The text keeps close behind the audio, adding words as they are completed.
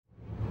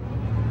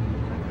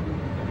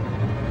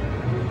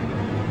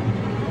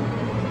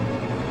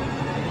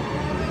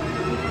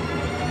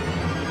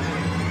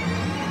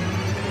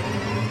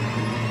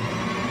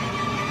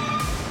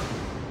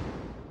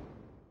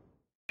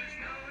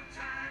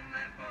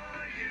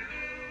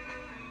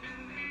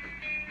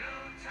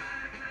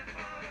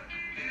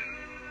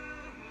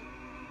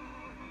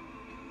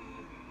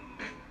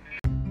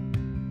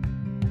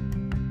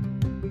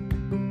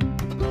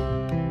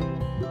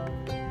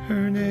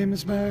name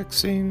is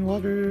Maxine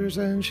Waters,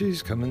 and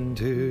she's coming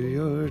to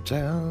your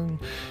town.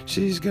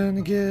 She's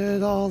gonna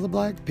get all the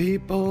black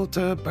people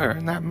to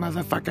burn that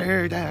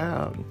motherfucker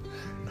down.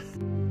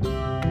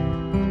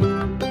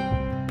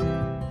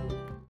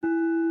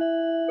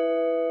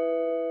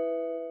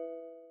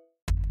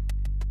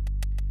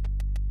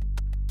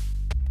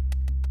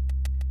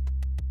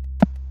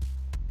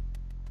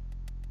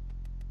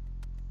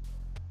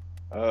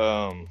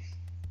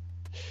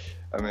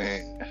 I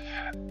mean,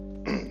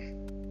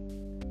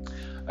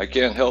 I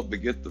can't help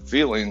but get the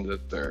feeling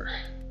that they're,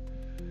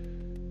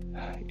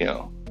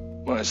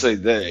 when I say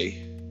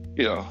they,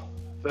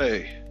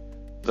 they,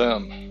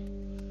 them,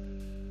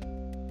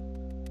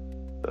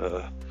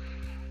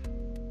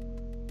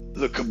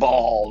 the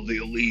cabal, the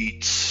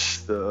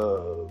elites,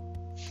 the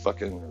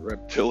fucking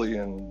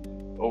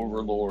reptilian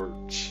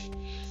overlords,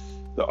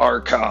 the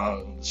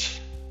archons.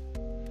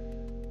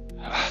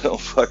 I don't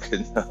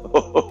fucking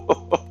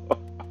know.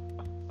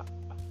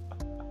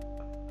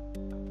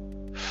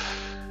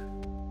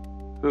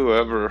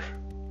 Whoever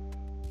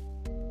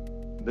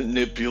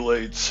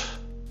manipulates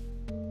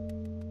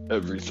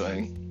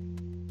everything,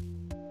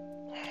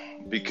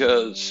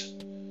 because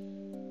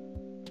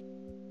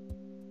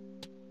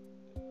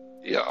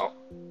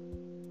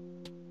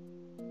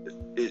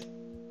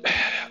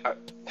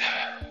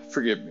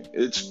forgive me,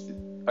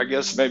 I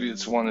guess maybe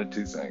it's one of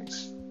two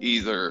things.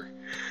 Either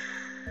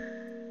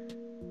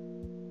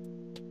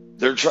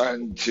they're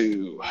trying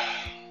to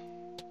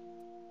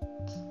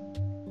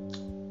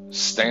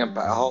stamp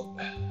out,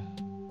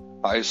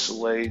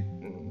 isolate,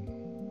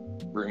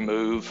 and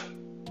remove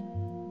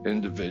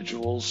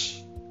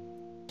individuals.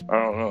 I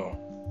don't know.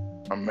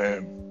 I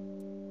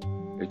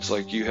mean, it's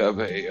like you have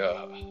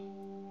a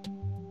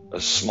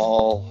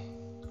small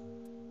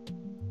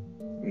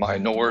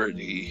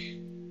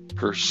minority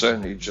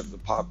percentage of the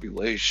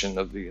population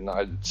of the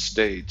United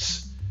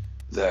States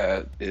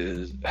that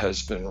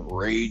has been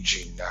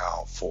raging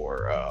now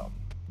for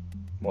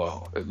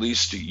at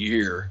least a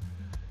year.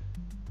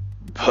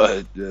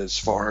 But as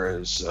far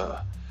as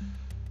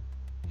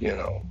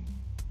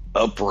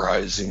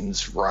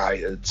uprisings,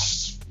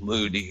 riots,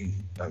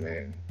 looting,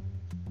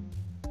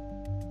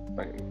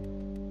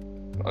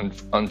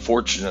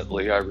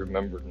 unfortunately, I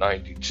remember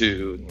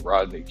 '92 and the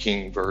Rodney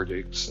King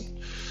verdicts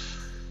and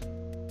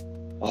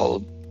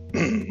all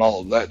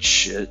of that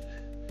shit.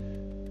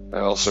 I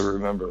also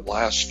remember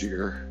last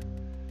year.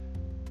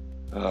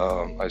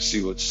 I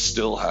see what's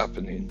still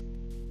happening,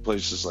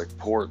 places like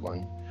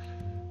Portland,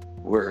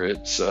 where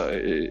it's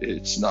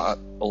not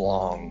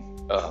along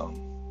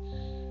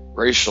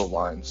racial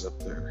lines up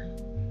there.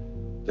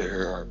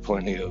 There are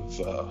plenty of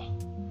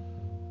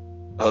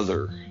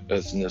other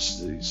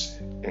ethnicities,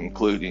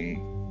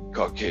 including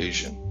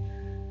Caucasian,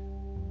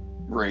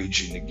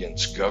 raging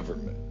against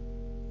government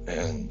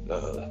and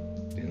the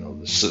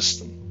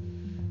system.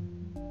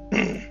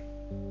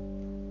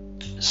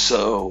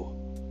 So,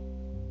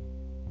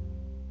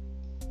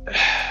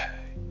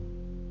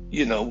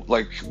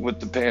 like with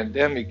the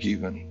pandemic,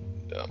 even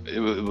it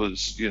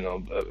was,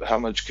 how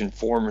much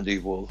conformity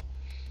will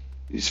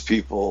these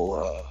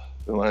people?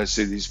 And when I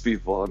say these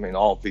people, I mean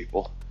all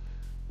people.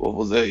 What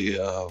will they,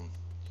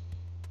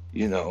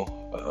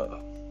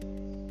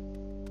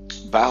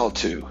 bow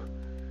to?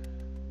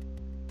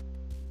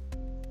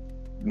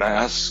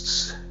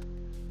 Masks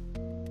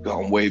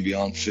gone way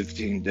beyond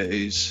 15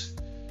 days.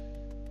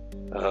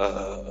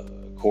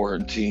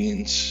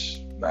 Quarantines,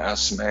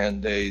 mask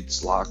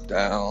mandates,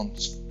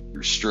 lockdowns,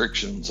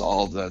 restrictions,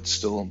 all of that's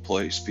still in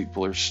place.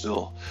 People are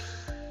still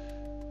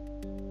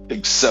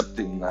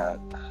accepting that.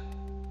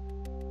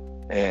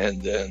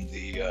 And then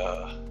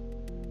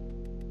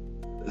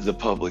the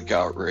public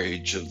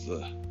outrage of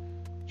the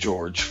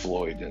George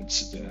Floyd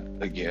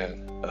incident.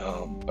 Again,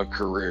 a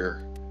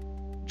career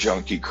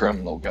junkie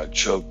criminal got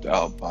choked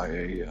out by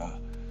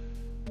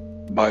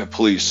a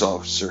police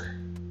officer.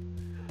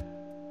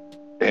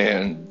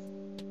 And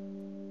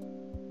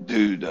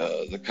dude,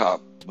 the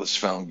cop was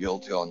found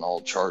guilty on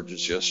all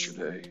charges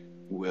yesterday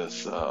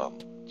with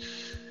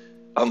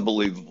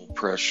unbelievable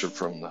pressure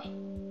from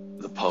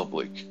the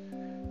public,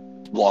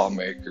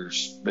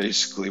 lawmakers.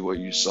 Basically what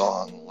you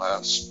saw in the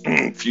last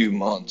few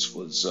months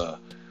was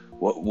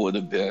what would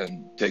have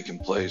been taking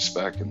place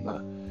back in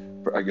the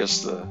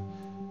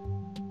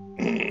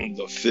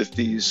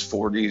 50s,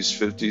 40s,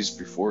 50s,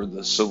 before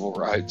the Civil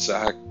Rights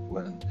Act,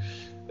 when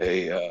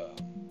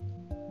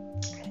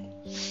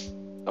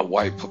a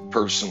white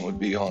person would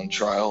be on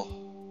trial,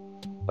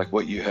 like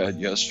what you had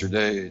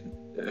yesterday,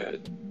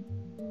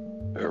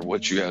 or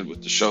what you had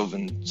with the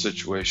Chauvin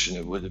situation.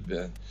 It would have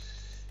been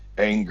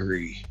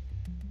angry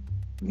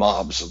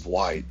mobs of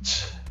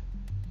whites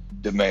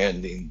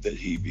demanding that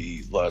he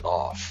be let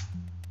off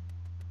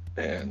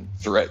and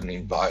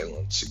threatening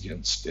violence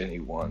against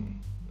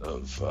anyone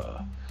of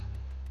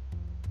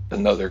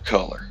another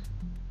color.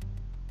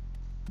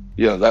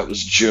 That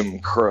was Jim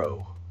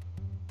Crow,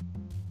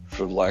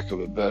 for lack of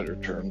a better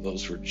term.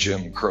 Those were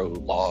Jim Crow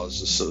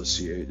laws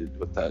associated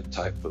with that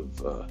type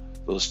of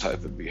those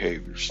type of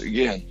behaviors.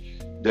 Again,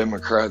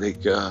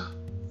 democratic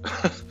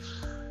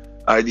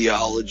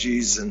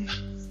ideologies and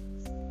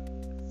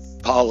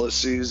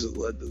policies that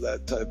led to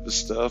that type of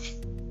stuff.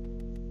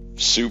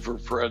 Super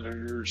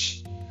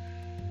predators,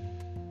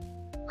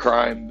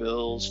 crime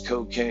bills,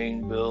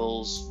 cocaine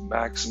bills,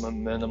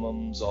 maximum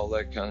minimums, all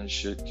that kind of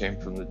shit came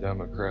from the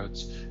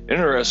Democrats.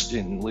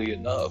 Interestingly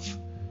enough,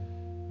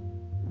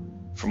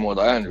 from what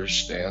I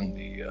understand,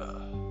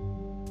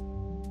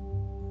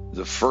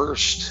 the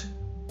first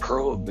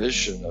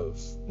prohibition of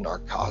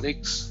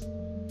narcotics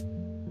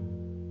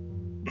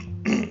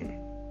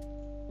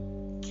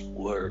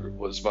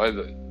was by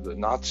the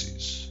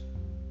Nazis,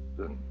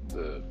 the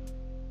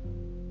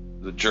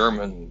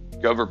German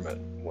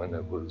government, when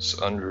it was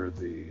under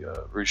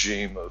the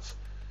regime of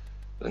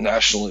the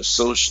Nationalist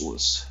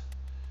Socialists.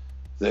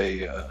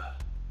 They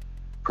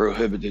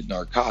prohibited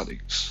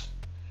narcotics,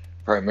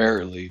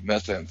 primarily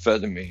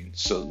methamphetamine,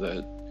 so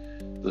that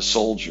the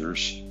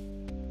soldiers,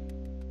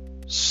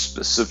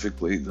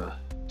 specifically the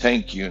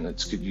tank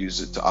units, could use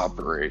it to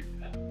operate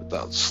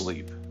without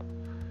sleep.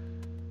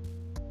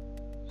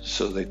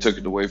 So they took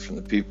it away from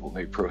the people.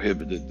 They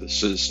prohibited the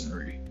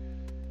citizenry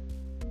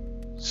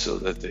so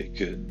that they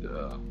could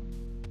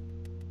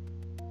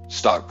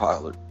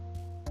stockpile it.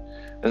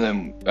 And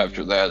then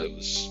after that, it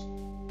was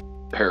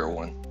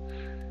heroin,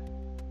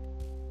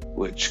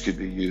 which could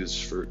be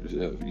used for,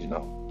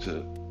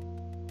 to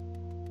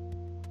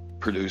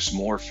produce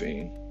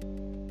morphine.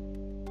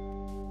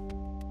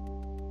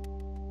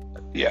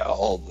 Yeah,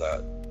 all of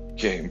that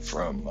came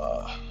from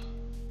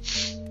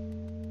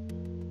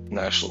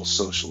National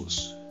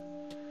Socialists.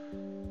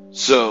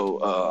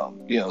 So,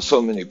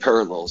 so many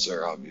parallels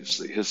there,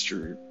 obviously,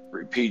 history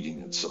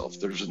repeating itself.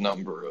 There's a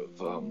number of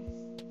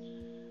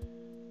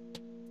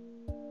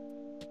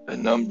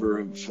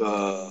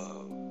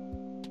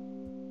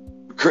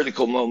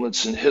critical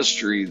moments in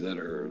history that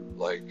are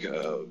like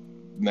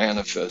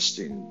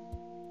manifesting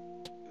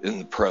in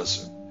the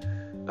present.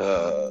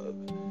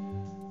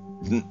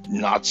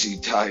 Nazi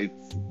type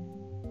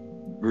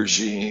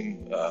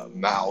regime,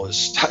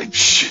 Maoist type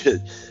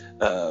shit,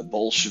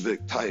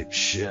 Bolshevik type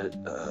shit,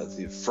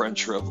 the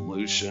French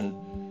Revolution.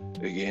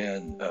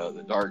 Again,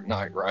 The Dark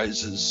Knight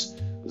Rises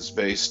was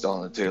based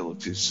on A Tale of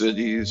Two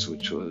Cities,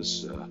 which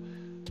was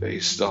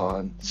based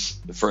on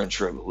the French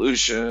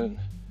Revolution,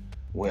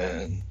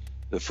 when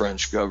the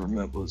French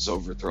government was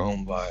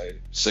overthrown by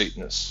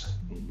Satanists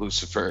and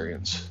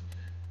Luciferians.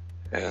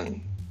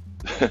 And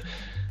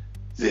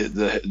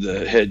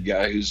the head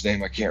guy, whose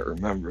name I can't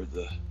remember,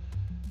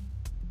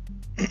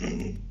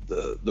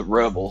 the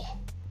rebel,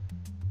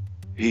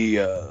 he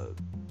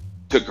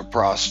took a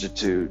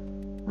prostitute,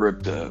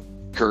 ripped a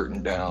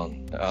curtain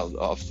down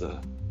off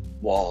the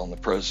wall in the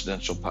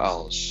presidential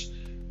palace,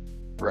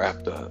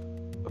 wrapped a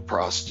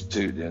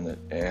prostitute in it,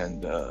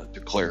 and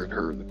declared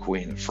her the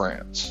Queen of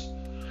France.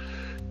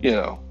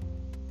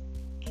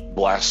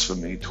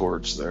 Blasphemy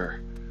towards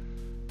their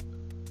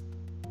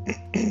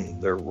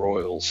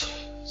royals.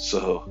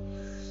 So,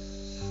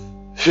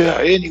 yeah,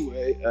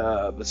 anyway,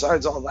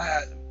 besides all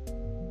that,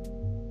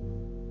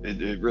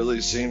 it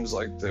really seems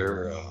like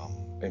they're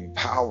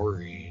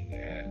empowering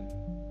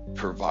and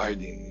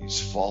providing these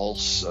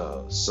false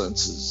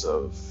senses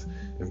of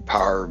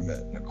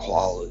empowerment and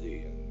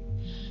equality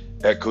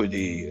and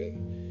equity.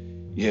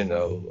 And,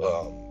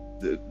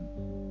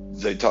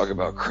 they talk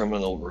about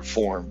criminal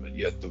reform, but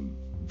yet the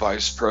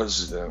vice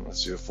president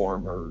was the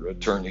former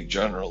attorney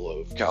general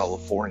of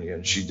California,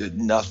 and she did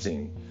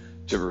nothing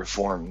to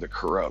reform the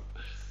corrupt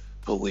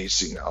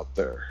policing out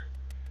there.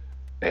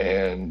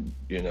 And,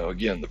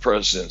 again, the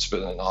president's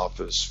been in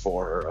office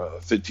for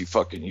 50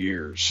 fucking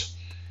years,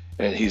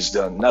 and he's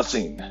done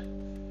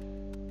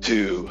nothing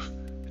to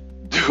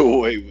do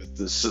away with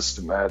the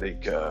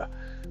systematic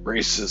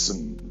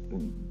racism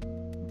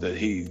that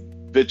he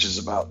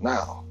bitches about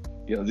now.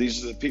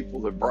 These are the people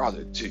that brought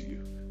it to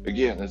you.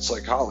 Again, it's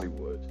like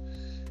Hollywood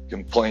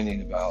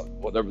complaining about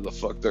whatever the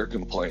fuck they're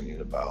complaining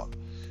about.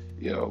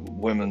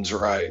 Women's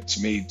rights,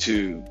 Me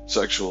Too,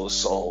 sexual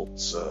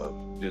assaults,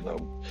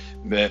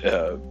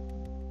 men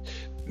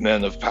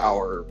of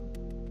power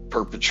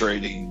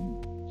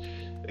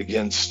perpetrating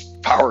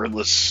against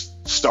powerless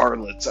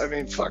starlets. I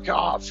mean, fuck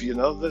off.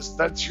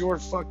 That's your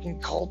fucking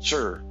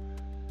culture.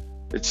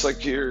 It's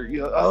like you're,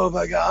 oh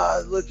my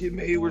God, look at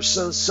me. We're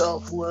so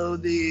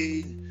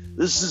self-loathing.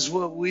 This is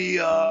what we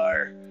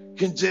are.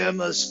 Condemn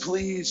us,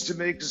 please, to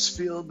make us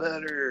feel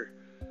better.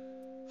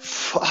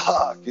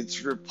 Fuck,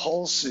 it's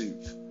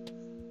repulsive.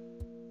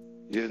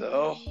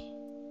 They're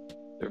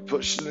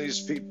pushing these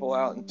people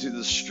out into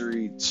the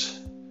streets.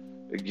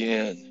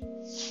 Again,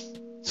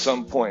 at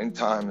some point in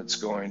time, it's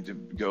going to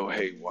go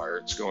haywire.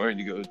 It's going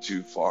to go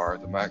too far.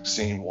 The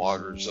Maxine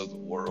Waters of the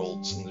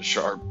worlds and the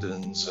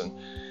Sharptons and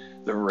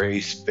the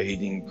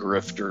race-baiting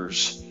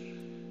grifters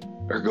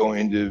are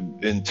going to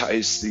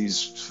entice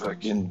these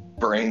fucking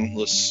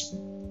brainless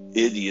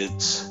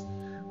idiots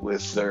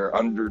with their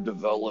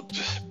underdeveloped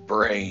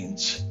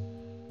brains.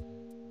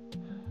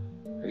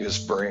 I guess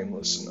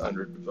brainless and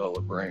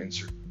underdeveloped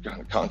brains are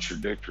kind of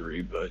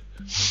contradictory, but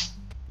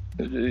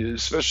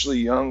especially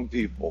young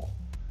people,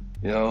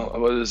 You know,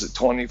 what is it,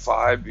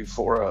 25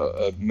 before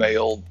a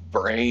male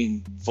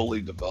brain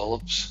fully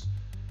develops,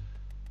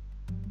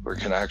 or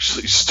can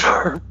actually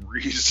start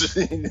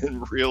reasoning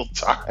in real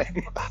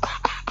time.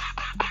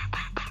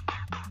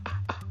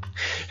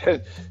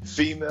 And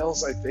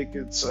females, I think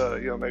it's,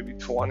 maybe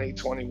 20,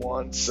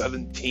 21,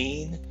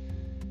 17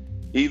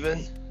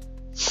 even.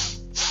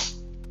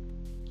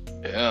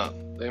 Yeah,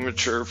 they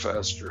mature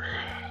faster.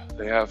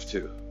 They have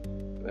to.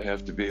 They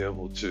have to be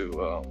able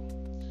to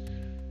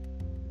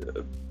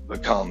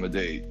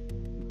accommodate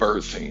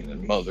birthing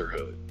and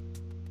motherhood.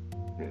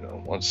 You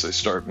know, once they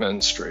start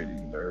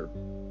menstruating, they're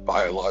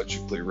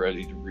biologically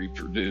ready to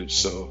reproduce.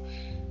 So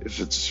if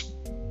it's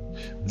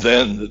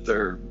then that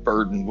they're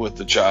burdened with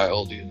the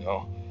child,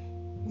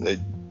 they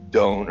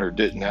don't or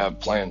didn't have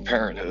Planned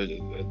Parenthood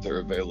at their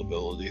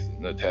availability,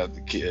 then they'd have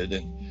the kid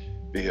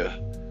and be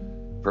a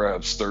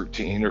perhaps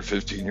 13 or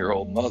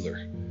 15-year-old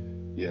mother,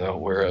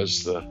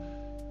 whereas the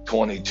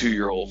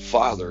 22-year-old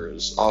father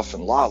is off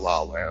in la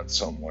la land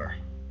somewhere,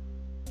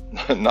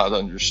 not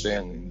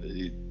understanding that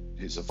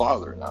he's a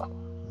father now,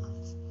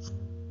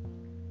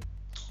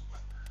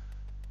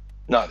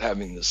 not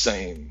having the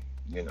same,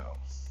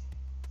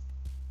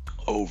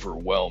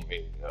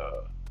 overwhelming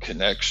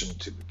connection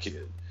to the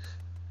kid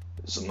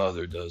as the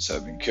mother does,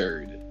 having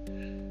carried it.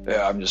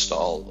 Yeah, I'm just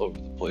all over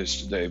the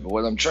place today, but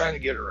what I'm trying to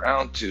get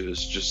around to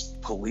is just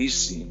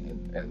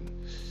policing and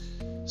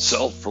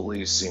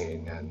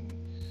self-policing, and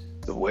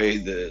the way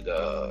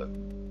that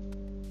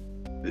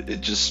it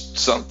just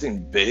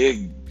something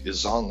big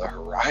is on the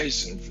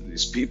horizon for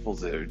these people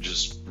that are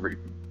just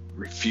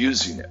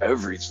refusing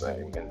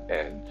everything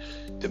and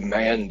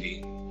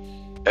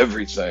demanding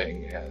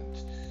everything, and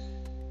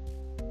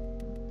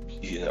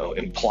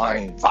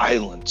implying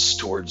violence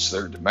towards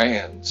their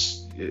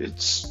demands. It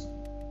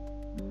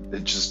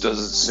just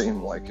doesn't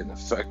seem like an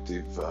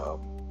effective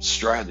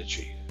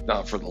strategy,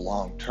 not for the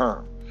long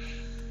term.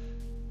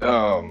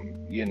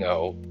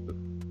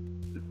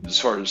 As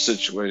far as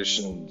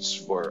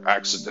situations where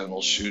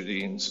accidental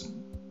shootings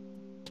and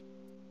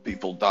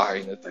people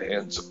dying at the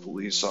hands of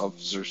police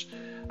officers,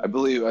 I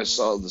believe I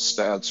saw the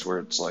stats where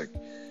it's like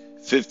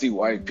 50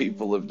 white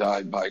people have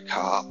died by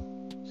cop,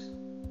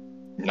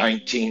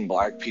 19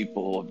 black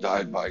people have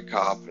died by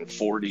cop, and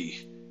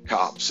 40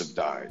 cops have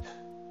died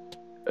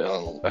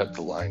at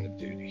the line of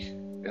duty,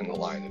 in the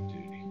line of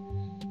duty.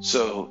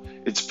 So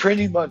it's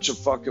pretty much a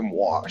fucking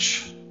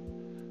wash.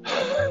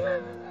 I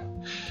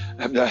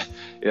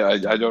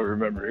don't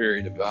remember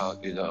hearing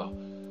about,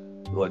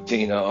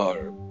 Latino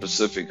or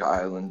Pacific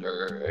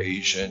Islander or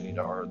Asian,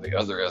 or the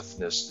other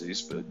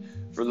ethnicities, but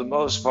for the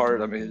most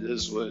part, it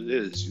is what it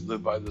is. You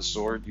live by the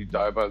sword, you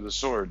die by the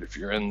sword. If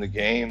you're in the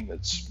game,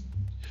 it's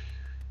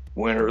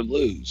win or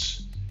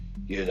lose,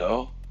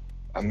 The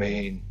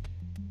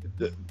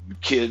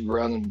kid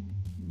running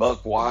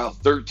buck wild,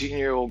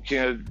 13-year-old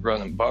kid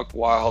running buck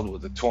wild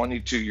with a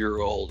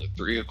 22-year-old at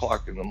 3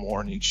 o'clock in the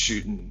morning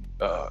shooting,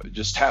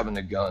 just having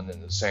a gun in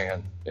his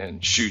hand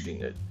and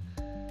shooting it,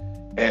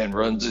 and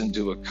runs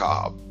into a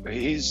cop.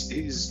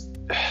 He's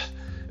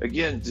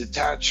again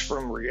detached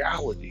from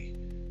reality,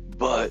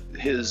 but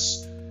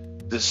his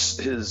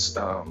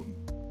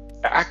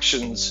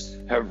actions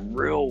have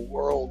real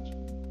world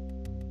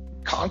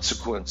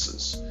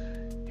consequences.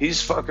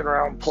 He's fucking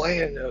around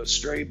playing a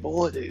stray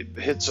bullet, it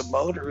hits a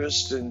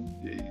motorist,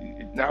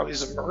 and now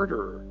he's a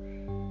murderer.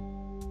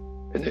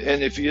 And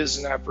if he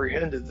isn't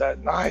apprehended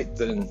that night,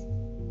 then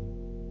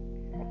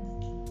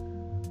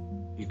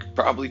he could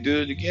probably do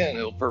it again.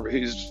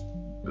 He's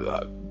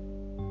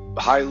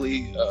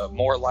highly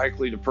more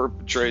likely to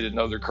perpetrate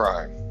another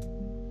crime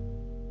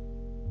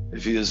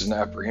if he isn't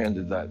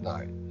apprehended that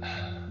night.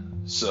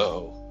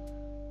 So,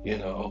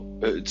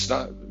 it's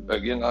not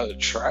a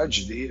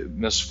tragedy, a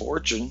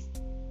misfortune.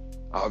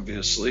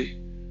 Obviously,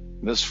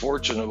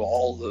 misfortune of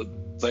all the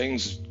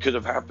things that could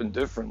have happened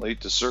differently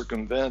to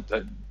circumvent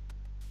that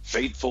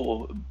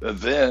fateful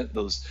event,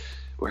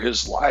 where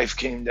his life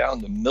came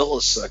down to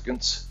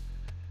milliseconds.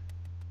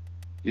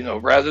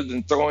 Rather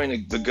than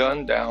throwing the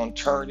gun down,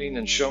 turning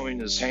and showing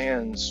his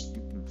hands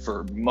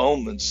for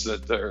moments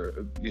that they're,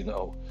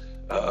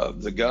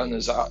 the gun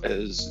is out,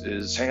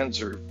 his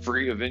hands are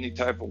free of any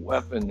type of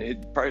weapon,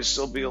 he'd probably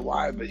still be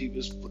alive, but he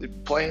was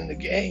playing the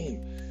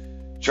game,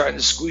 trying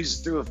to squeeze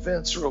it through a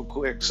fence real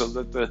quick so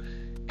that the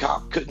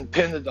cop couldn't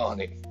pin it on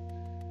him.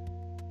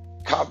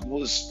 Cop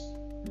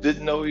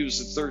didn't know he was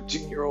a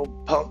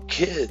 13-year-old punk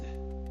kid.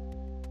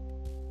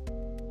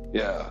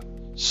 Yeah,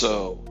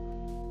 so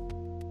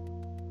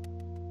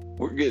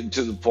we're getting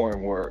to the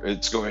point where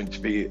it's going to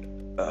be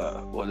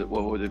what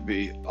would it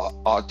be?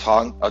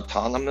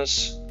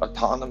 Autonomous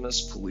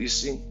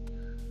policing,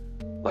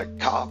 like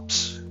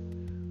cops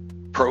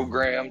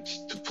programmed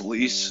to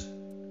police.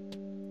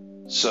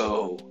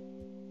 So,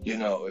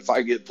 if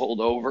I get pulled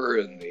over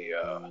and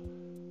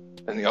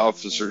the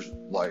officer's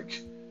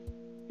like,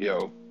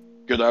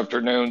 good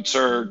afternoon,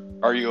 sir,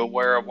 are you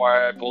aware of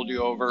why I pulled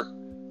you over?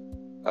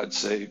 I'd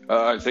say,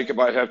 I think it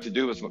might have to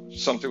do with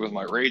something with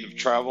my rate of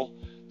travel.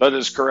 That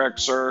is correct,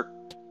 sir.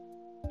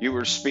 You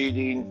were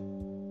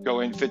speeding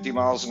going 50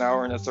 miles an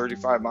hour in a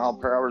 35 mile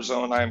per hour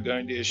zone, I am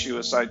going to issue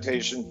a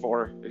citation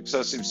for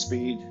excessive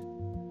speed.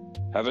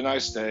 Have a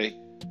nice day.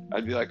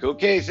 I'd be like,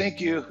 okay,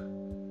 thank you.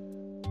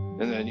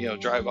 And then,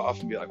 drive off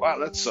and be like, wow,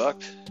 that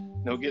sucked.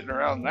 No getting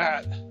around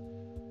that.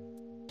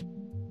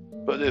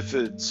 But if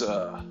it's,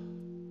 sir,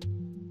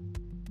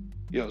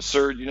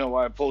 you know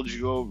why I pulled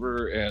you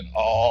over, and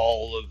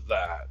all of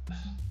that,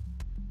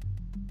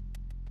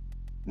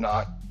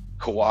 not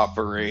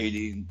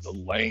cooperating, the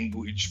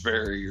language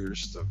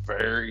barriers, the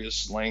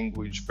various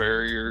language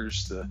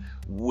barriers, the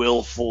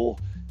willful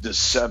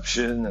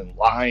deception and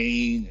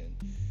lying and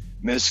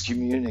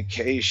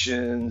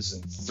miscommunications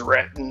and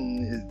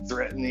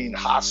threatening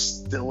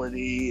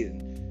hostility,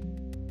 and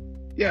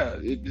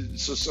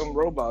so some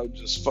robot would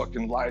just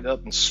fucking light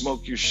up and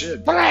smoke your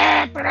shit.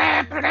 And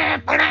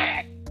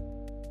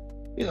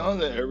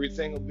then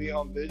everything will be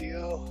on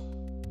video.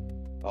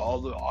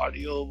 All the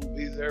audio will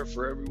be there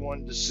for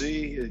everyone to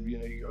see.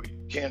 You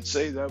can't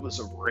say that was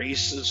a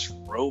racist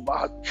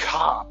robot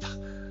cop.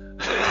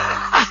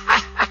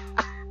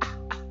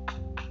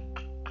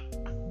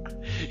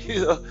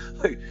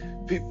 Like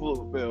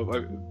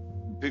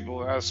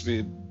people ask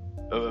me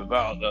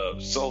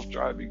about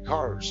self-driving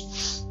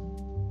cars.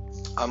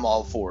 I'm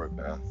all for it,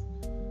 man.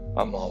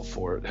 I'm all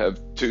for it. Have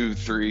 2,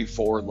 3,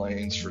 4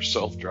 lanes for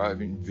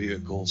self-driving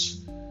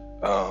vehicles.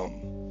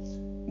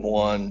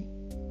 One,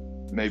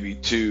 maybe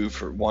 2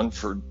 one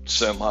for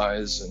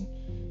semis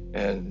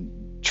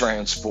and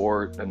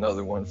transport,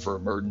 another one for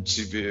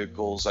emergency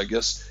vehicles. I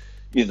guess,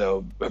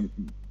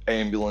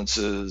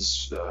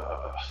 ambulances,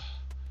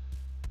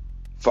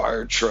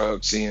 fire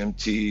trucks,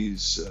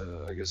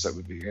 EMTs, I guess that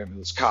would be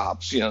ambulance,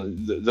 cops.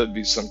 There'd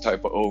be some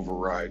type of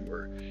override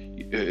where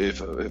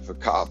if a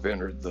cop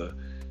entered the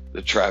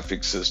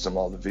traffic system,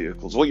 all the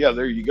vehicles. Well, yeah,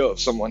 there you go.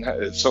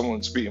 If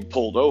someone's being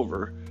pulled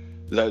over,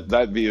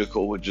 that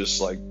vehicle would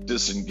just like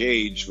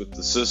disengage with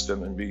the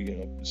system and be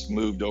just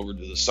moved over to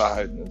the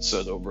side and then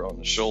set over on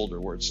the shoulder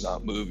where it's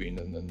not moving,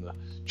 and then the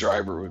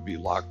driver would be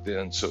locked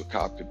in so a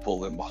cop could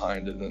pull in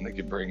behind it, and then they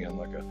could bring in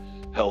like a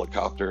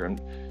helicopter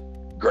and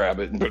grab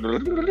it and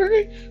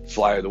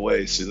fly it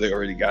away. So they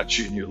already got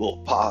you in your little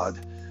pod.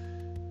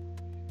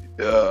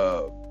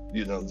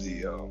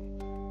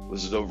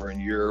 Was it over in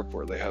Europe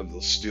where they have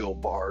those steel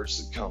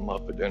bars that come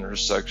up at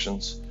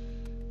intersections?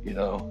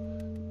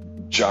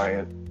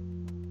 Giant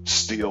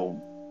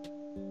steel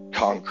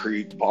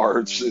concrete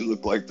bars. They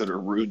look like that are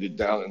rooted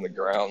down in the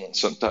ground on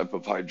some type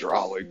of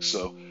hydraulic.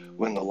 So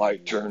when the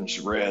light turns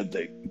red,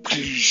 they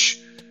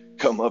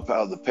come up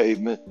out of the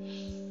pavement.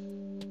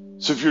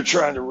 So if you're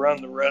trying to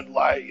run the red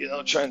light,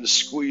 trying to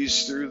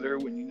squeeze through there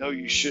when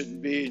you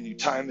shouldn't be, and you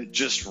time it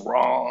just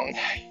wrong,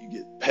 you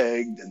get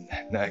pegged, and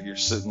now you're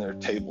sitting there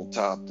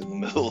tabletopped in the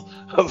middle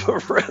of a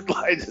red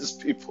light as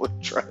people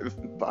are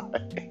driving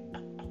by.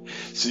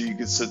 So you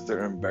can sit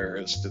there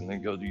embarrassed and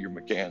then go to your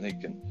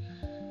mechanic and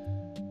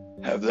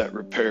have that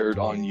repaired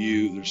on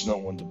you. There's no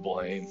one to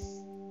blame.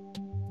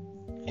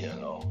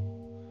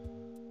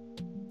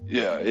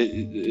 Yeah,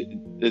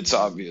 it's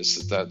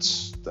obvious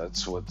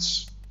that's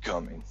what's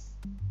coming.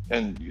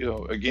 And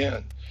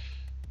again,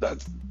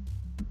 that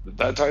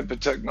type of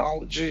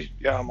technology,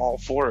 yeah, I'm all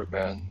for it,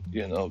 man.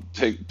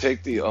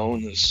 Take the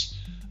onus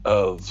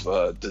of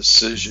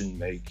decision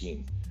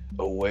making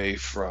away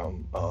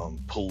from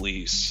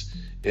police,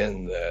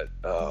 in that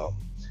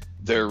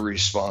their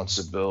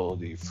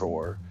responsibility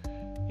for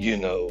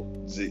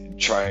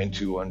trying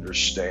to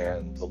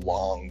understand the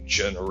long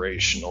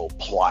generational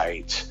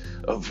plight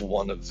of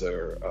one of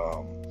their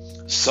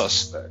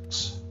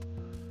suspects,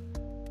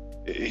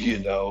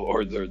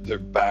 or their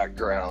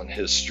background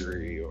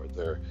history, or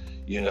their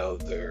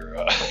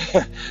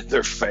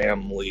their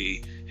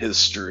family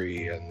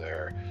history, and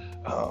their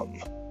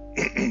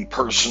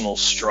personal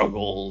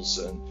struggles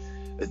and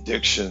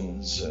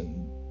addictions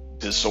and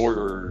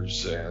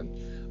disorders and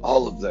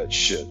all of that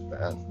shit,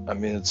 man. I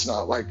mean, it's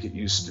not like it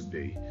used to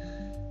be.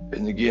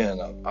 And again,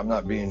 I'm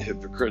not being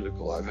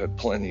hypocritical. I've had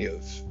plenty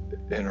of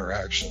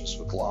interactions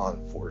with law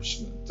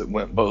enforcement that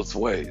went both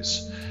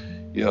ways.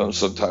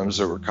 Sometimes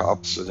there were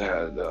cops that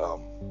had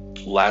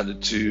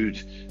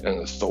latitude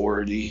and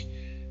authority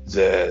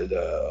that,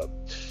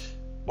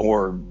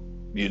 were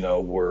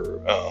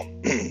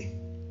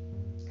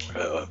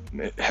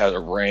had a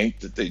rank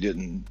that they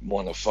didn't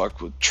want to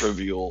fuck with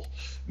trivial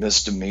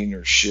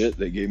misdemeanor shit.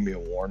 They gave me a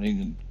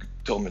warning and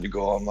told me to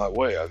go on my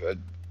way. I've had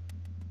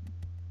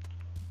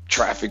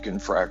traffic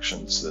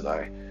infractions that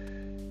I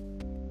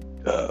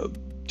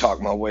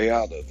talked my way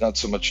out of. Not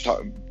so much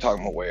talk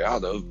my way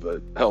out of,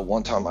 but hell,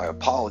 one time I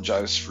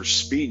apologized for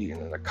speeding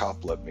and a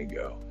cop let me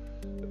go,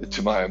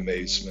 to my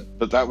amazement.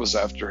 But that was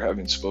after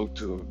having spoke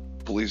to a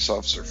police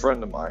officer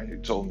friend of mine who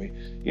told me,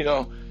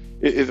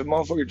 if a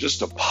motherfucker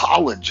just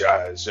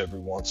apologized every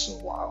once in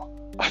a while,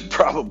 I'd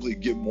probably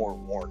get more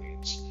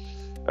warnings.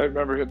 I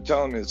remember him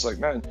telling me, it's like,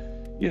 man,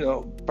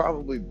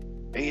 probably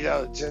 8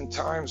 out of 10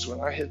 times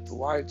when I hit the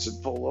lights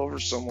and pull over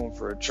someone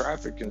for a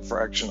traffic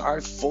infraction, I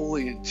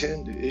fully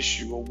intend to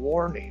issue a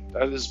warning.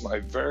 That is my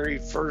very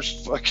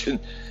first fucking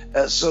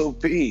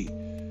SOP.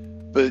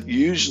 But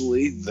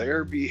usually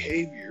their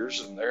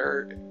behaviors and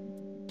their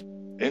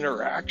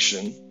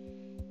interaction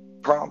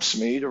prompts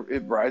me to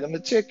write them a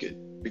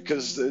ticket,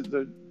 because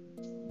the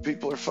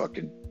people are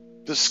fucking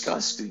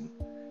disgusting.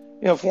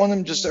 You know, if one of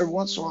them just every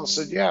once in a while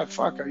said, yeah,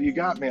 fuck, you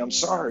got me, I'm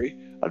sorry,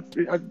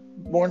 I'd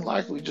more than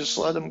likely just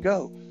let them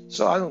go.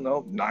 So I don't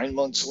know, 9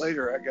 months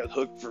later, I got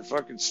hooked for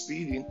fucking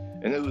speeding,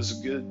 and it was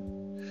a good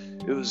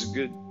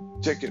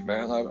ticket,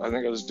 man. I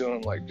think I was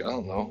doing like, I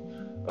don't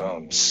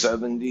know,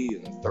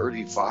 70 and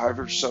 35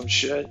 or some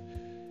shit.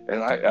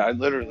 And I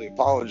literally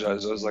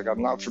apologized. I was like,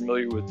 I'm not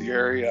familiar with the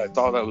area. I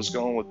thought I was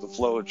going with the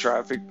flow of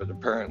traffic, but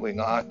apparently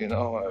not. You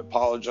know, I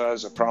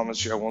apologize. I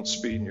promise you I won't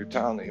speed in your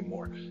town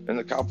anymore. And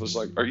the cop was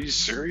like, are you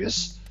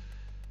serious?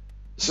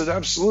 I said,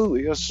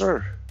 absolutely, yes,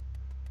 sir.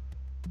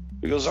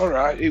 He goes, all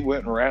right. He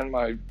went and ran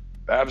my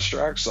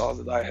abstract, saw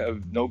that I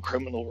have no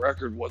criminal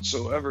record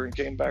whatsoever, and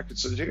came back and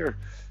said,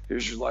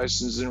 here's your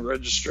license and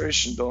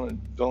registration.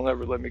 Don't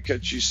ever let me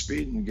catch you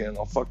speeding again.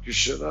 I'll fuck your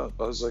shit up.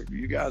 I was like,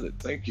 you got it.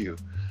 Thank you.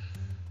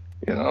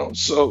 You know,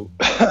 so,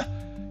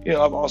 you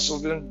know, I've also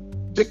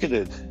been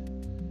ticketed.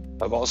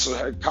 I've also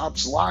had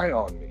cops lie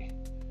on me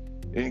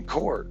in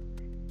court.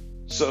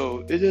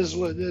 So it is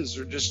what it is.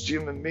 They're just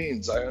human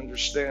beings. I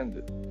understand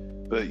it.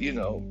 But, you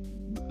know,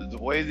 the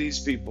way these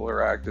people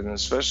are acting,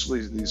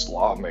 especially these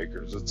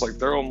lawmakers, it's like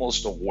they're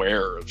almost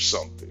aware of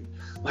something.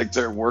 Like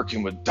they're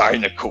working with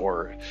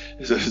Dynacore.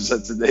 Is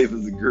that the name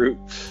of the group?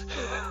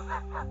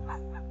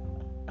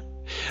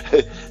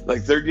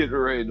 Like they're getting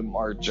ready to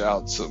march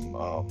out some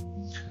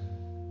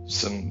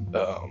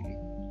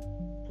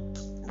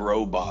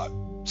robot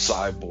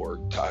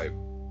cyborg type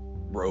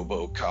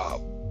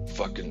RoboCop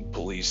fucking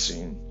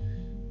policing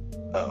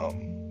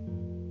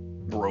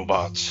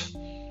robots,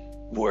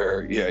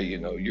 where you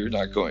know, you're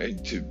not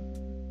going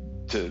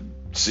to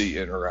see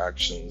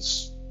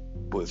interactions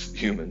with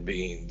human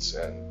beings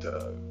and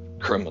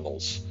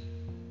criminals.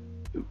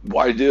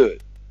 Why do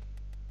it?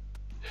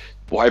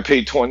 Why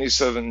pay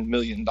 $27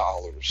 million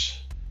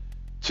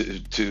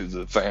to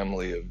the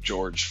family of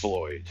George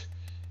Floyd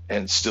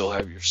and still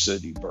have your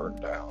city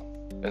burned down,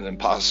 and then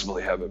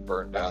possibly have it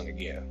burned down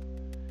again?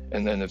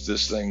 And then if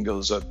this thing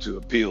goes up to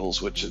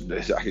appeals, which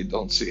I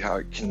don't see how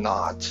it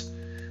cannot,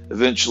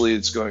 eventually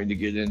it's going to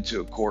get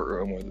into a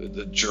courtroom where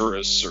the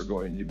jurists are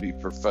going to be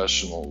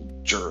professional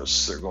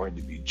jurists. They're going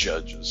to be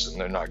judges, and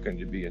they're not going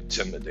to be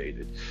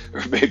intimidated,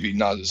 or maybe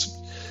not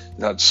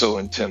so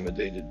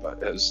intimidated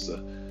as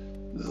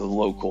the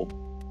local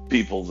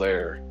people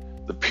there,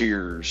 the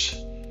peers,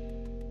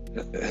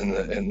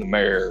 and the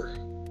mayor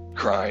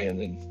crying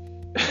and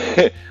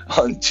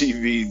on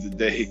TV the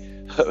day.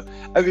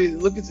 I mean,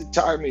 look at the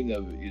timing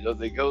of it. You know,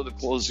 they go to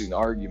closing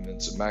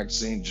arguments, and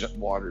Maxine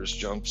Waters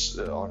jumps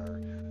on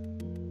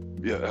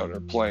her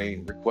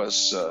plane,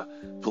 requests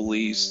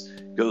police,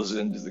 goes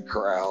into the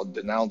crowd,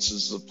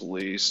 denounces the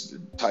police,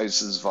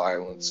 entices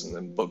violence, and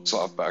then books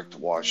off back to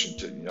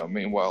Washington. You know,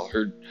 meanwhile,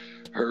 her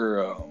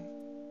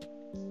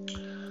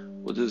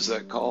what is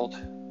that called?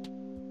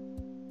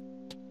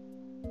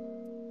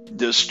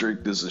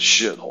 District is a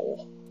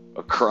shithole,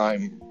 a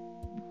crime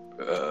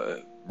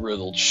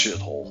riddled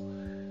shithole.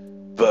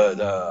 But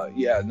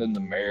and then the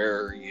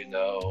mayor, you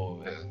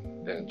know,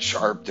 and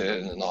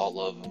Sharpton and all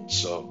of them.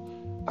 So,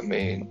 I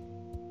mean,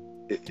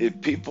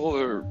 if people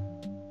are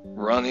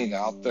running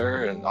out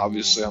there, and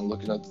obviously I'm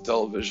looking at the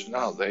television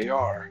now,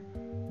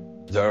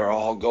 they're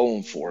all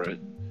going for it.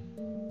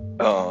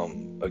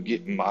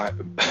 Again,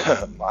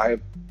 my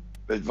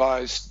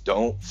advice: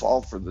 don't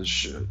fall for this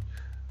shit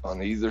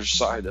on either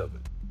side of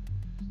it.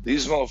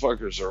 These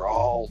motherfuckers are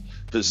all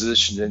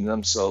positioning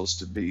themselves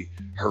to be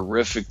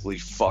horrifically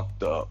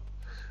fucked up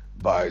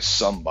by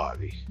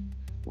somebody,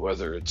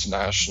 whether it's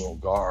National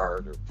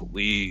Guard or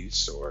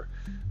police or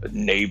a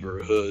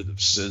neighborhood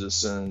of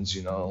citizens,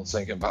 you know,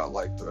 thinking about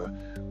like the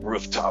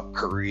rooftop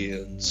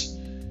Koreans.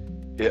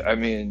 I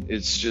mean,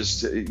 it's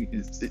just,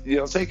 you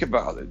know, think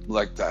about it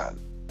like that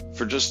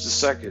for just a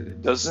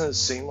second. Doesn't it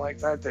seem like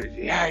that?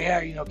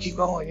 You know, keep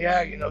going.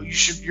 Yeah, you know,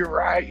 you're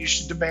right. You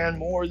should demand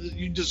more.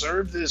 You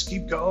deserve this.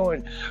 Keep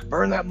going.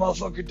 Burn that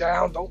motherfucker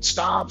down. Don't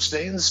stop.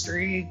 Stay in the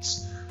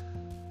streets.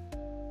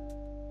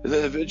 And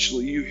then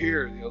eventually you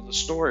hear, you know, the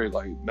story,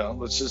 like, no,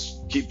 let's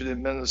just keep it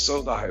in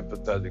Minnesota,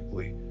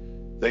 hypothetically.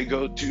 They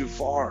go too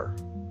far.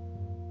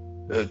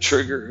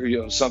 Trigger,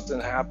 you know, something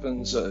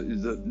happens.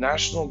 The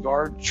National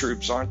Guard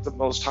troops aren't the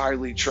most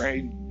highly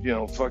trained, you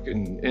know,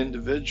 fucking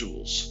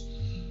individuals.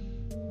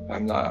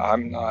 I'm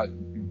not,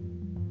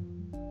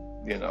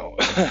 you know,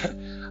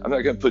 I'm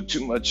not going to put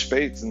too much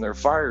faith in their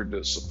fire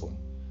discipline.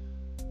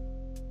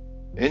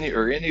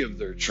 Any of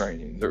their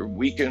training. They're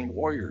weekend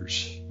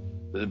warriors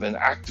that have been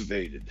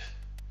activated.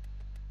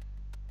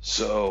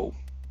 So,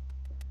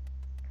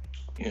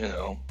 you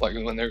know, like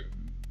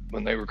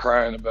when they were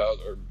crying about,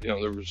 or, you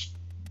know, there was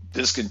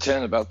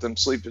discontent about them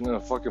sleeping in a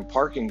fucking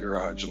parking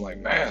garage. I'm like,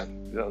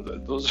 man, you know,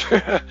 those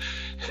are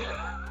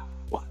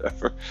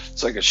whatever.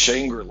 It's like a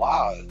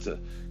Shangri-La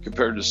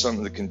compared to some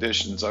of the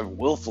conditions I've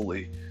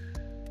willfully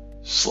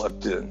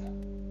slept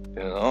in,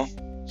 you know.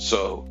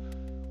 So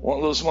one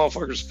of those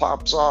motherfuckers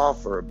pops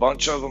off, or a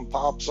bunch of them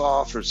pops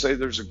off, or say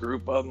there's a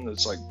group of them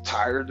that's like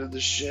tired of the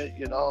shit,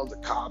 the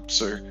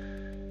cops are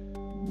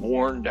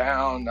worn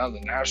down, now the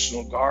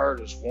National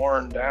Guard is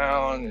worn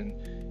down, and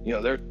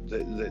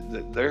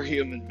they're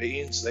human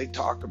beings. They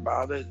talk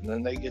about it, and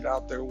then they get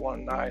out there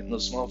one night, and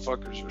those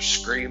motherfuckers are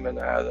screaming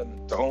at them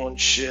and throwing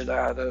shit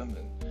at them,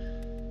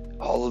 and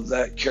all of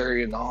that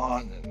carrying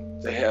on,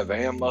 and they have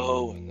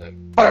ammo, and then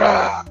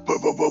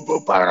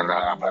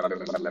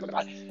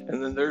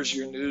and then there's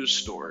your news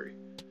story.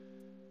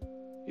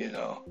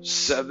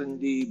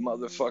 70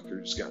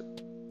 motherfuckers got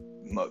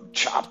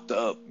chopped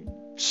up,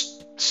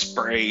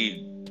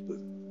 sprayed with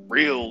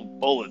real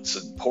bullets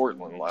in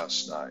Portland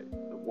last night.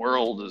 The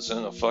world is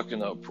in a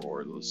fucking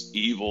uproar. Those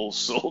evil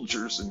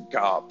soldiers and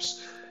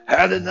cops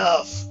had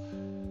enough.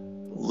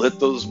 Lit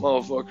those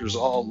motherfuckers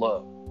all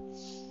up.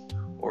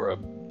 Or a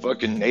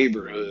fucking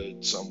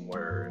neighborhood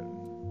somewhere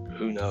in,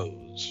 who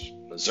knows,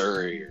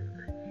 Missouri or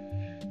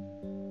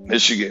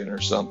Michigan or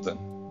something,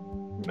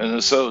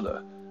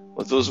 Minnesota.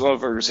 Let those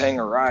motherfuckers hang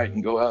a right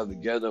and go out of the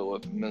ghetto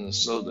up in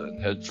Minnesota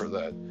and head for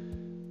that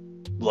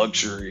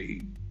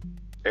luxury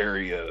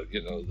area,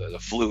 that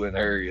affluent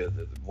area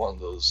that one of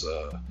those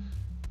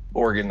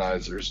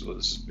organizers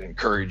was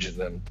encouraging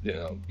them,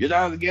 get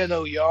out of the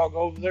ghetto, y'all, go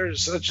over there to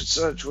such and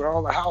such where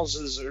all the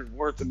houses are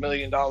worth $1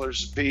 million a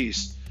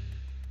piece.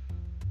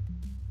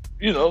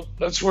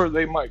 That's where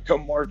they might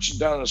come marching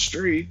down the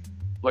street,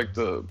 like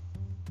that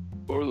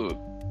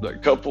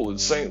couple in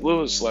St.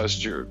 Louis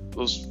last year.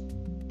 Those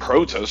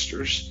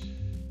protesters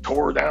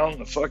tore down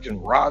the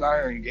fucking wrought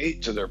iron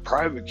gate to their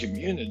private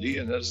community,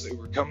 and as they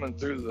were coming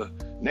through the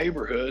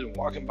neighborhood and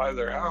walking by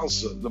their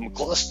house, the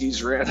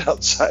McCluskeys ran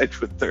outside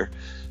with their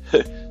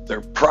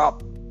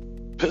prop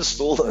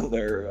pistol and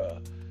their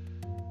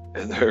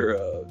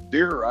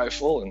deer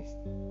rifle, and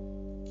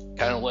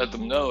kind of let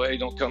them know, hey,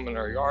 don't come in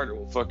our yard or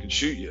we'll fucking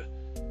shoot you.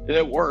 And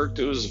it worked.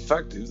 It was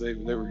effective. They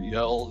were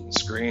yelled and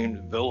screamed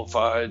and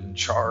vilified and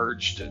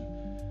charged, and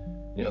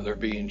they're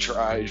being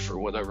tried for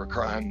whatever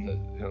crime that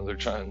they're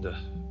trying to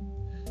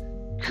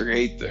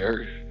create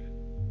there.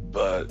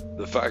 But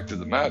the fact of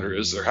the matter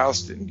is their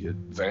house didn't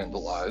get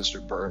vandalized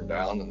or burned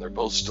down, and they're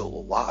both still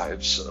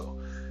alive. So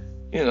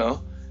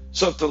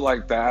something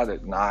like that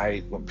at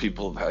night when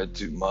people have had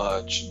too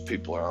much and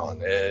people are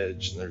on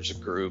edge, and there's a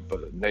group,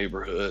 a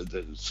neighborhood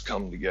that has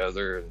come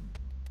together and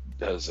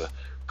has a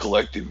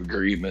collective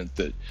agreement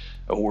that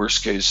a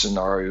worst case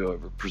scenario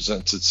ever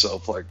presents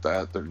itself like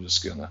that, they're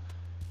just gonna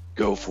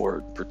go for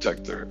it,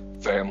 protect their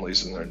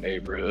families and their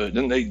neighborhood,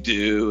 and they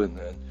do. And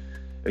then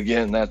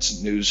again, that's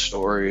a news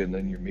story, and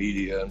then your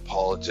media and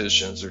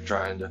politicians are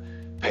trying to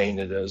paint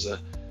it as a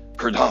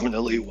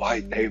predominantly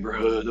white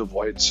neighborhood of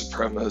white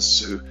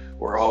supremacists who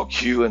were all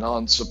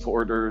QAnon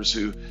supporters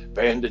who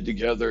banded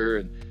together,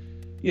 and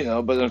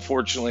but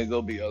unfortunately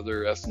there'll be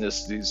other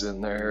ethnicities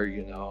in there,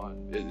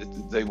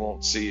 and they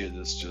won't see it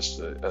as just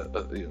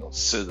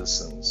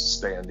citizens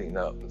standing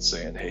up and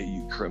saying, hey,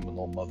 you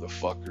criminal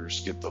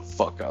motherfuckers, get the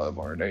fuck out of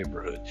our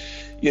neighborhood.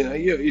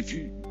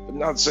 I'm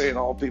not saying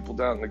all people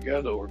down in the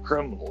ghetto are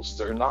criminals,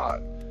 they're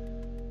not,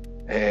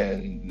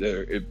 and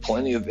there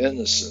plenty of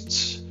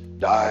innocents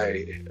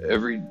die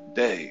every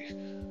day.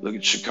 Look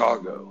at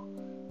Chicago,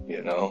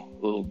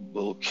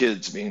 little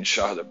kids being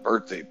shot at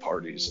birthday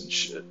parties and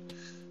shit.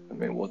 I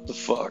mean, what the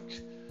fuck?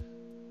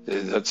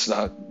 That's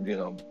not,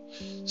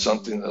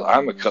 something that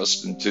I'm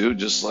accustomed to,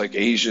 just like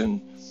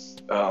Asian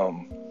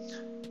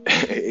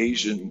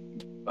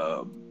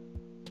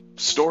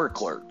store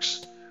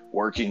clerks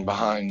working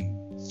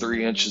behind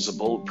 3 inches of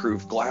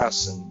bulletproof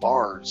glass in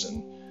bars.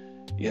 And,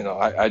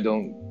 I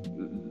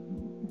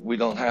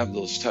don't have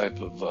those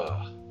type of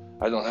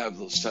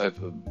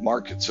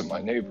markets in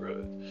my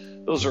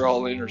neighborhood. Those are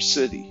all inner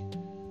city,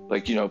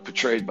 like,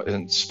 portrayed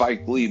in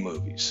Spike Lee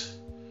movies.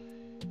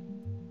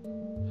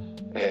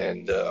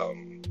 And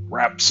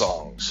rap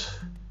songs,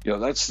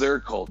 that's their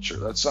culture.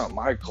 That's not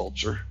my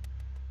culture.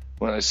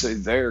 When I say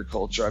their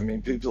culture, I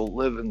mean people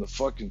live in the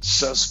fucking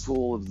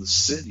cesspool of the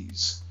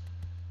cities,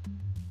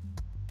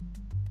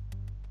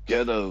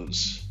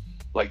 ghettos,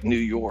 like New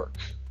York.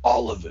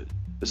 All of it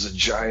is a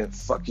giant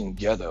fucking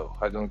ghetto.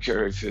 I don't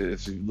care if you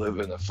live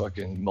in a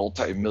fucking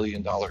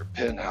multi-million-dollar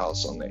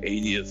penthouse on the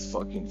 80th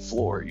fucking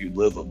floor. You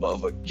live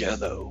above a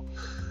ghetto.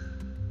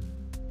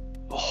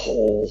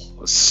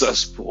 A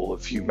cesspool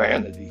of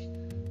humanity.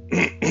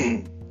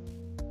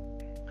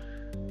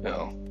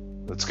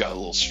 That's got a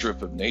little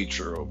strip of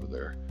nature over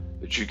there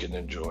that you can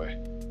enjoy.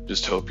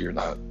 Just hope you're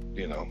not,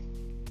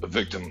 a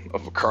victim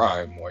of a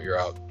crime while you're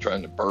out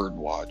trying to bird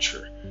watch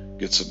or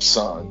get some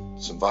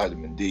sun, some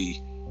vitamin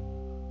D.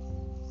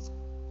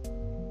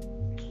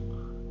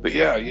 But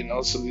yeah,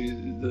 so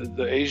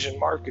the Asian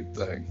market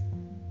thing.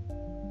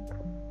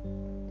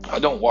 I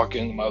don't walk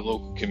into my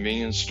local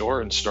convenience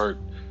store and start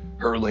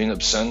hurling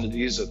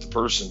obscenities at the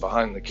person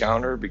behind the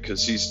counter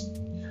because he's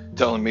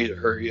telling me to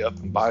hurry up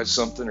and buy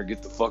something or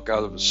get the fuck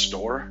out of his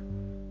store.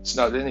 It's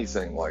not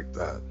anything like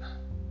that.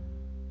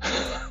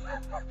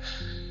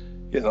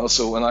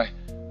 So when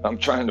I'm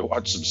trying to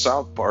watch some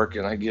South Park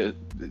and I get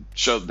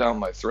shoved down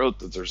my throat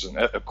that there's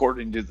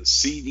according to the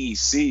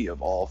CDC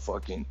of all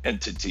fucking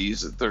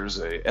entities, that there's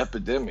a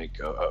epidemic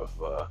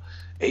of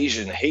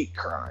Asian hate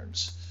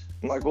crimes.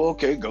 I'm like, well,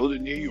 okay, go to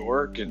New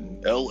York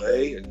and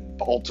LA and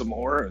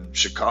Baltimore and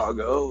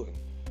Chicago and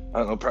I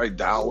don't know, probably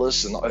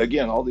Dallas, and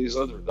again, all these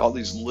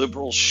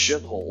liberal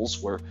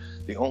shitholes where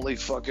the only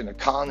fucking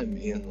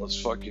economy in those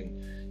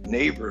fucking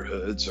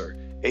neighborhoods are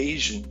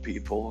Asian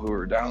people who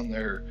are down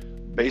there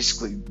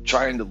basically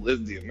trying to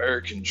live the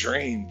American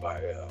dream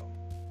by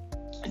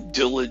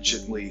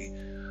diligently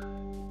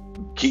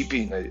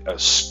keeping a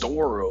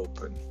store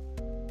open.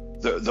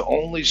 The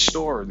only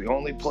store, the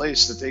only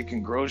place that they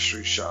can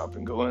grocery shop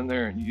and go in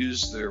there and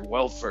use their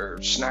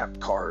welfare SNAP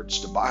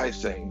cards to buy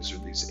things are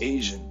these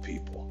Asian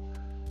people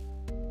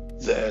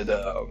that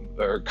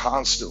are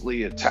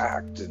constantly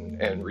attacked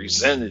and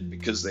resented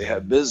because they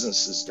have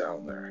businesses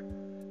down there.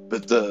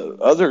 But the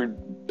other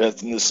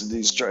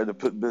ethnicities try to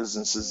put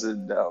businesses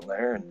in down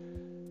there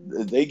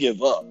and they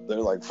give up. They're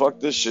like, fuck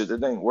this shit,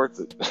 it ain't worth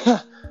it.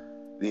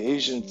 The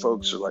Asian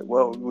folks are like,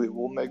 well,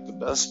 we'll make the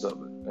best of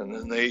it. And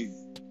then they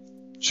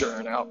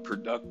churn out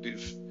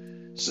productive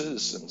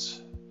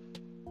citizens.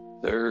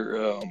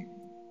 Their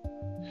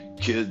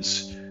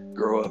kids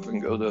grow up and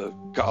go to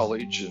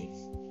college and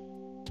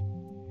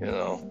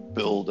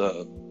build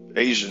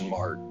Asian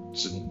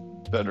marts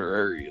in better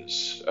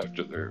areas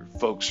after their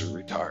folks are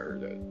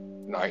retired at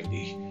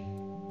 90.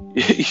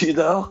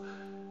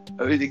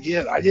 I mean,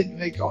 again, I didn't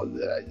make all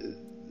that.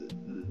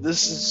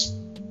 This is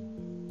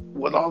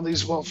what all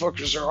these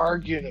motherfuckers are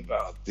arguing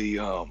about.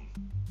 The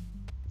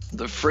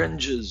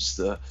fringes,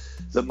 the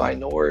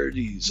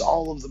minorities,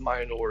 all of the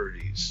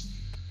minorities.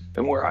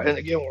 And where I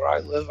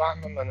live,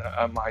 I'm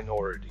a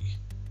minority.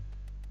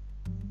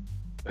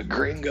 A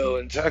gringo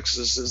in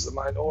Texas is the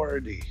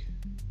minority.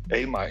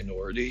 A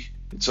minority.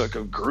 It's like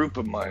a group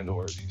of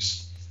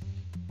minorities.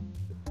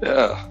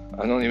 Yeah,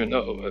 I don't even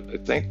know. I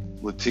think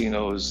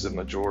Latino is the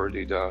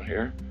majority down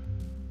here.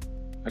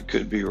 I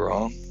could be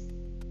wrong.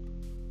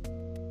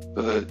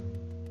 But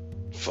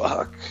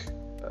fuck.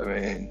 I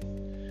mean,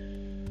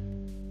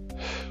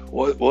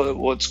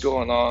 what's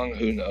going on?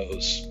 Who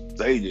knows?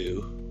 They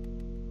do.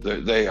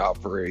 They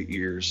operate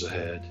years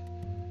ahead.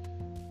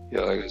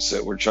 Yeah, like I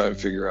said, we're trying to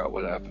figure out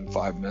what happened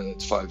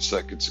 5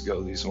 seconds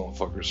ago. These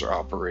motherfuckers are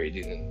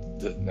operating in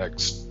the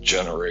next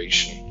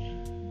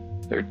generation.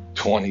 They're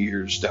 20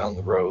 years down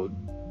the road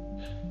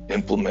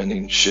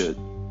implementing shit.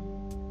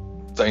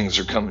 Things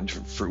are coming to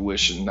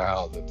fruition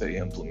now that they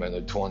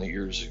implemented 20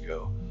 years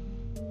ago.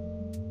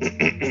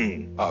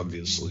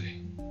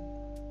 Obviously.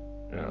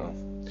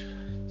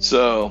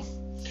 So,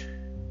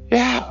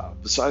 yeah,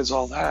 besides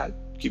all that,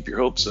 keep your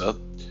hopes up.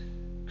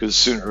 Because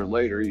sooner or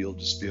later, you'll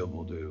just be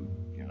able to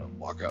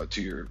walk out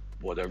to your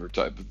whatever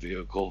type of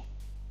vehicle.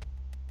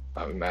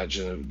 I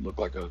imagine it would look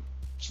like a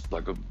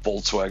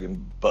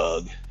Volkswagen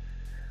Bug,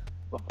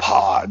 a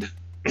pod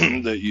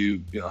that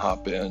you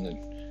hop in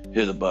and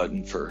hit a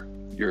button for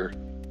your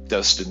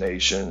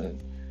destination,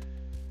 and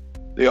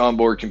the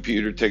onboard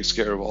computer takes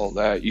care of all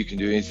that. You can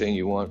do anything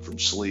you want, from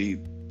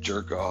sleep,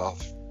 jerk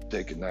off,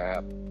 take a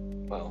nap,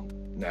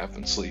 nap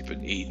and sleep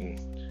and eating,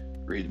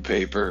 read a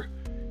paper.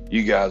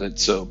 You got it.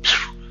 So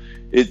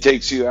it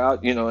takes you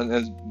out, and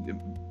then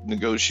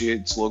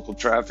negotiates local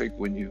traffic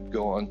when you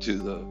go onto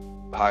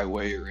the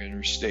highway or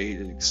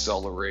interstate. It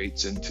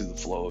accelerates into the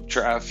flow of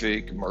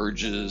traffic,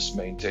 merges,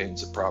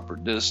 maintains a proper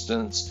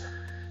distance.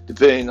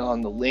 Depending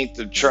on the length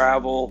of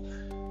travel,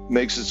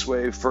 makes its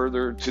way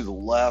further to the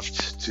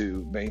left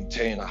to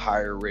maintain a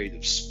higher rate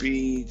of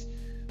speed.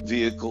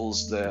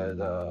 Vehicles that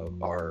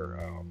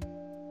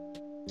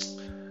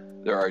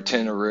their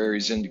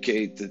itineraries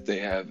indicate that they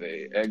have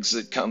a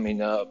exit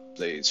coming up.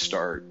 They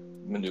start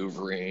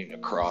maneuvering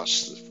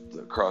across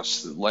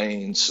the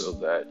lane so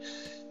that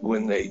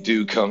when they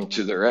do come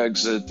to their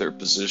exit, they're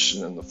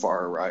positioned in the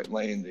far right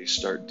lane. They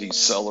start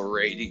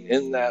decelerating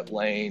in that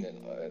lane and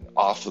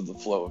off of the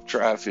flow of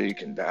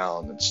traffic and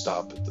down and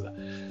stop at the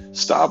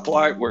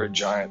stoplight where a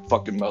giant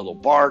fucking metal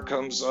bar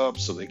comes up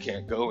so they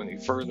can't go any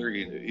further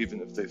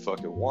even if they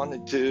fucking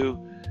wanted to.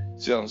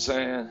 See what I'm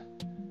saying?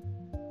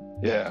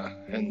 Yeah.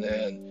 And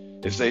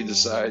then if they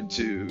decide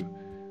to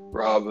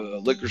rob a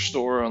liquor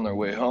store on their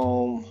way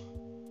home,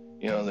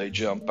 they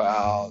jump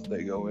out,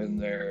 they go in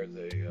there,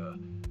 they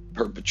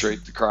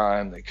perpetrate the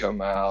crime, they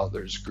come out,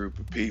 there's a group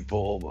of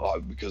people,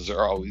 because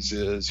there always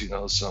is,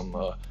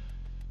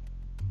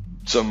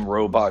 some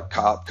robot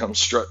cop comes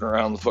strutting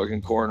around the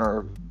fucking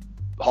corner,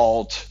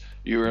 halt,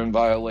 you're in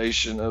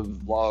violation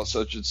of law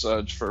such and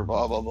such for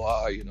blah, blah,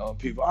 blah,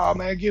 people, oh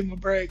man, give him a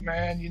break,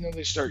 man,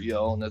 they start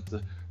yelling at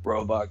the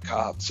robot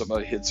cop,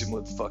 somebody hits him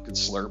with a fucking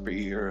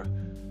Slurpee or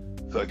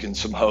fucking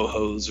some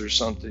ho-hos or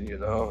something,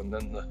 and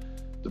then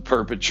the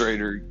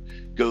perpetrator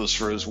goes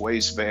for his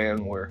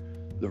waistband where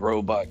the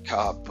robot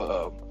cop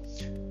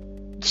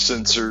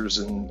sensors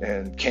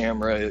and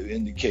camera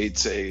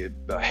indicates a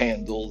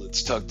handle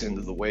that's tucked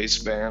into the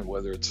waistband,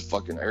 whether it's a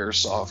fucking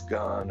airsoft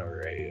gun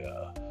or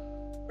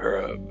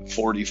a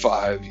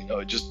 45,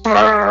 it just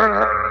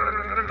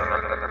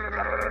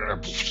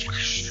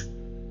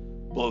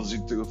blows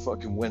him through a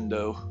fucking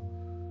window.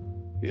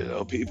 You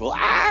know, people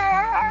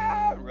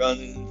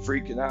running,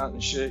 freaking out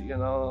and shit. You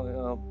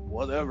know,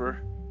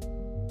 whatever.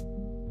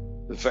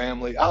 The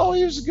family, oh,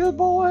 he was a good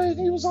boy,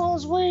 he was on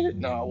his way to...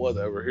 No,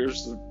 whatever.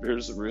 Here's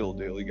the real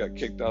deal. He got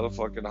kicked out of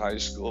fucking high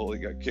school. He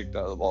got kicked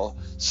out of all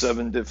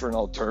 7 different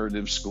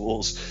alternative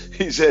schools.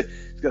 He's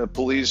got a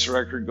police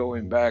record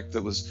going back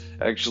that was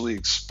actually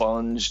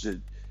expunged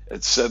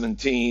at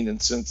 17,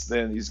 and since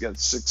then he's got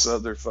 6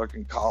 other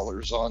fucking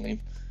collars on him.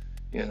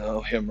 You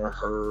know, him or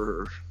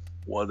her or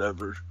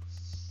whatever.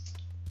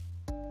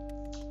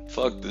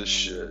 Fuck this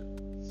shit.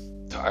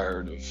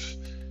 Tired of...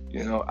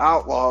 You know,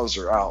 outlaws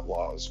are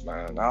outlaws,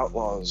 man.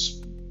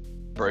 Outlaws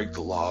break the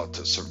law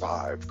to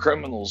survive.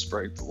 Criminals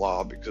break the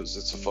law because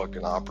it's a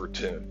fucking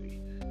opportunity.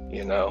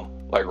 You know,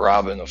 like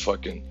robbing a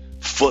fucking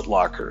Foot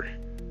Locker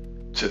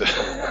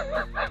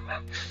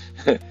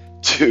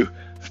to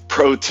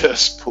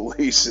protest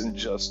police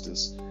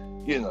injustice.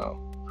 You know,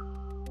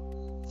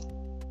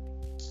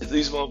 if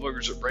these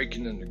motherfuckers are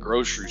breaking into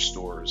grocery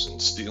stores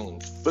and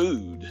stealing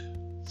food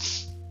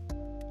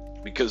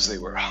because they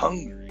were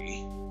hungry,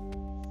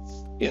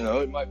 you know,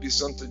 it might be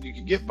something you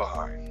could get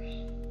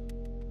behind.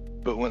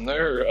 But when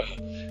they're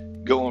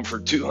going for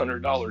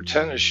 $200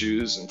 tennis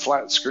shoes and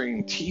flat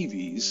screen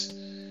TVs,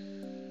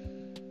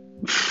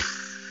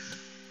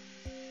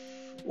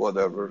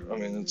 whatever. I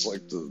mean, it's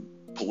like the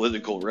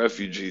political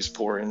refugees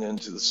pouring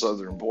into the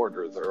southern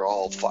border. They're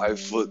all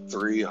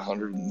 5'3",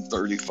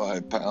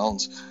 135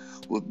 pounds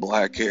with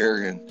black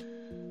hair and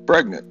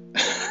pregnant.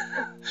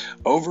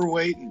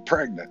 Overweight and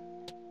pregnant.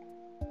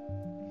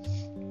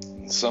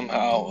 And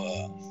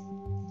somehow...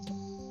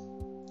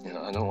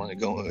 I don't want to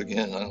go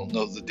again. I don't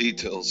know the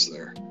details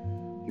there.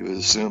 You would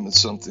presume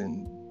it's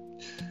something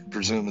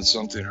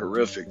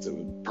horrific that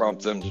would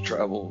prompt them to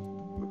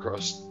travel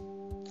across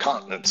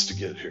continents to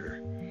get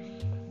here.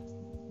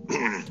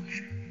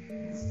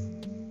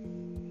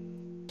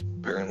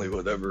 Apparently,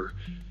 whatever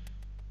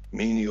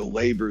menial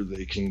labor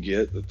they can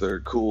get that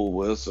they're cool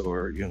with,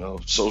 or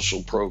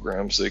social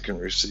programs they can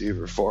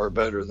receive, are far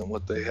better than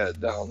what they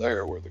had down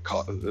there, where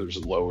there's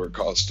a lower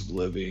cost of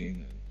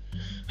living.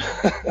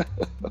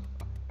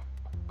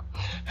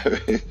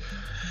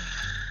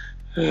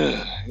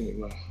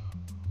 Anyway.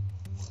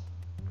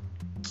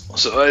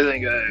 So I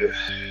think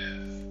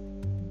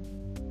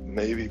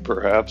maybe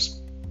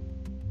perhaps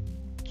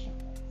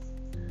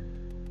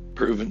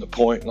proven the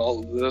point in all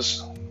of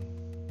this.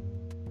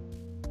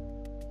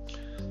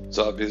 It's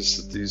obvious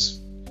that these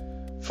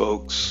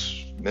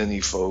folks, many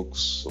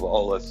folks of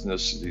all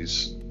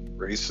ethnicities,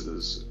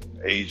 races,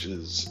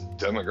 ages,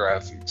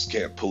 demographics,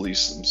 can't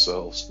police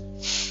themselves.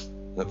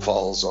 And it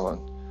falls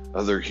on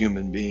other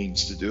human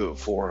beings to do it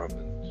for them.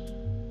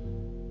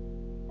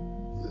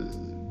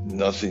 And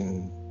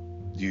nothing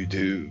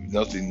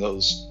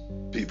those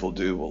people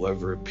do will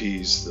ever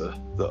appease the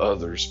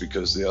others,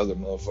 because the other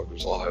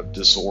motherfuckers all have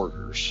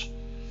disorders.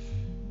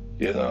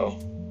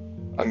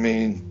 I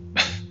mean,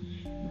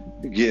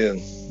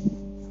 again,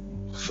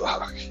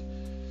 fuck.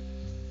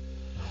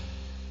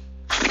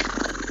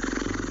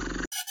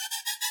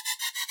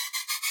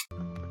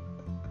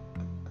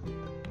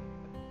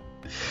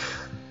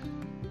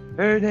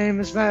 Her name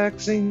is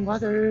Maxine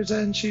Waters,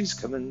 and she's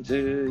coming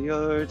to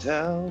your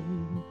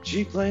town.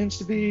 She claims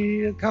to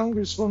be a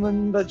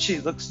congresswoman, but she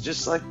looks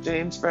just like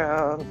James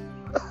Brown.